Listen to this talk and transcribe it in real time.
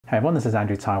Hey everyone, this is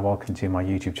Andrew Ty. Welcome to my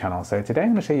YouTube channel. So today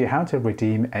I'm going to show you how to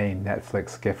redeem a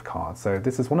Netflix gift card. So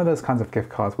this is one of those kinds of gift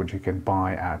cards which you can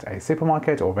buy at a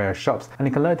supermarket or various shops, and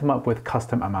you can load them up with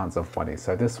custom amounts of money.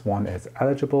 So this one is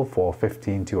eligible for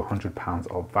 £15 to £100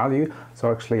 of value. So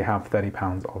I actually have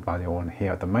 £30 of value on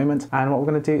here at the moment. And what we're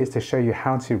going to do is to show you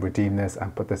how to redeem this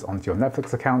and put this onto your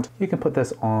Netflix account. You can put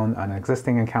this on an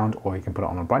existing account or you can put it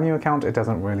on a brand new account. It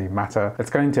doesn't really matter. It's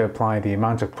going to apply the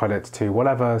amount of credit to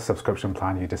whatever subscription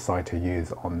plan you decide to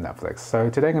use on Netflix. So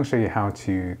today I'm going to show you how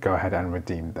to go ahead and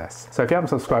redeem this. So if you haven't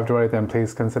subscribed already, then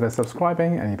please consider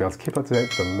subscribing and you'll be able to keep up to date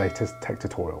with the latest tech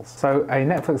tutorials. So a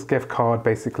Netflix gift card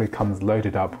basically comes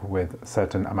loaded up with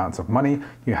certain amounts of money.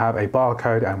 You have a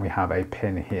barcode and we have a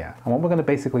pin here. And what we're going to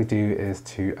basically do is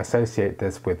to associate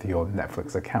this with your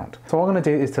Netflix account. So what I'm going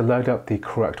to do is to load up the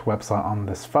correct website on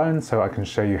this phone so I can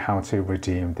show you how to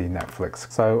redeem the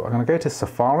Netflix. So I'm going to go to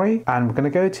Safari and we're going to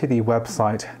go to the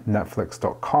website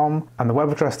netflix.com. And the web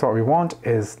address that we want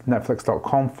is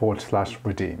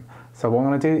netflix.com/redeem. So what I'm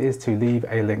going to do is to leave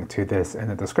a link to this in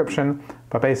the description,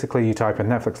 but basically you type in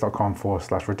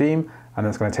netflix.com/redeem and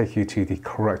it's going to take you to the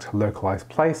correct localized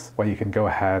place where you can go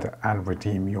ahead and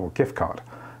redeem your gift card.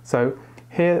 So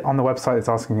here on the website it's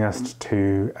asking us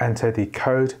to enter the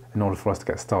code in order for us to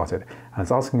get started, and it's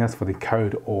asking us for the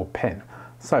code or PIN.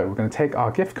 So we're going to take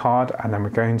our gift card and then we're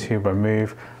going to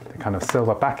remove the kind of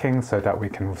silver backing so that we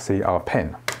can see our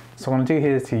PIN. So what I'm going to do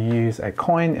here is to use a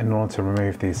coin in order to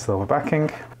remove the silver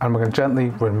backing, and we're going to gently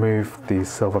remove the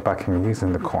silver backing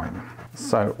using the coin.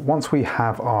 So once we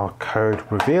have our code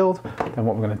revealed, then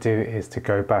what we're going to do is to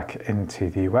go back into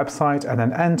the website and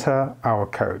then enter our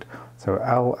code. So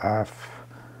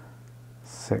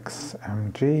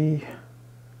LF6MG.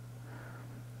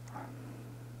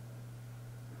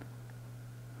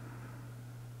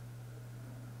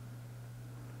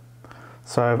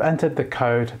 So I've entered the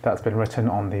code that's been written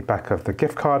on the back of the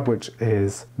gift card, which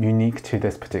is unique to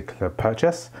this particular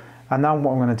purchase. And now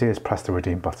what I'm going to do is press the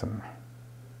redeem button.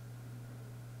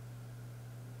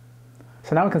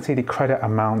 So now we can see the credit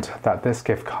amount that this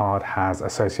gift card has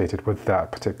associated with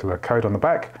that particular code on the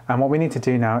back. And what we need to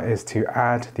do now is to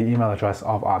add the email address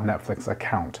of our Netflix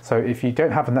account. So if you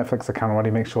don't have a Netflix account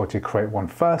already, make sure to create one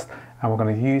first. And we're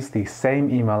going to use the same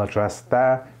email address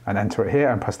there and enter it here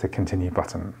and press the continue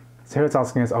button. So here it's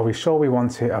asking us, are we sure we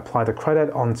want to apply the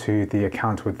credit onto the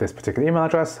account with this particular email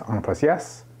address? I'm going to press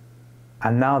yes.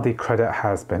 And now the credit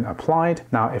has been applied.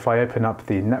 Now if I open up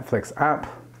the Netflix app,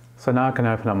 so now I can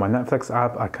open up my Netflix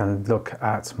app, I can look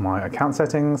at my account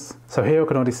settings. So here you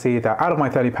can already see that out of my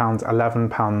 £30,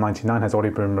 £11.99 has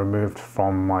already been removed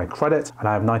from my credit, and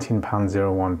I have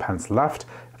 £19.01 left.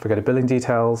 If I go to billing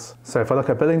details, so if I look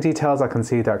at billing details, I can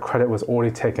see that credit was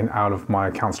already taken out of my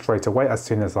account straight away as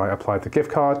soon as I applied the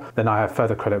gift card. Then I have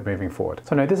further credit moving forward.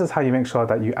 So now this is how you make sure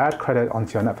that you add credit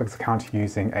onto your Netflix account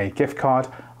using a gift card.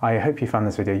 I hope you found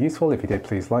this video useful. If you did,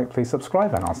 please like, please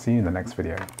subscribe, and I'll see you in the next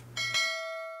video.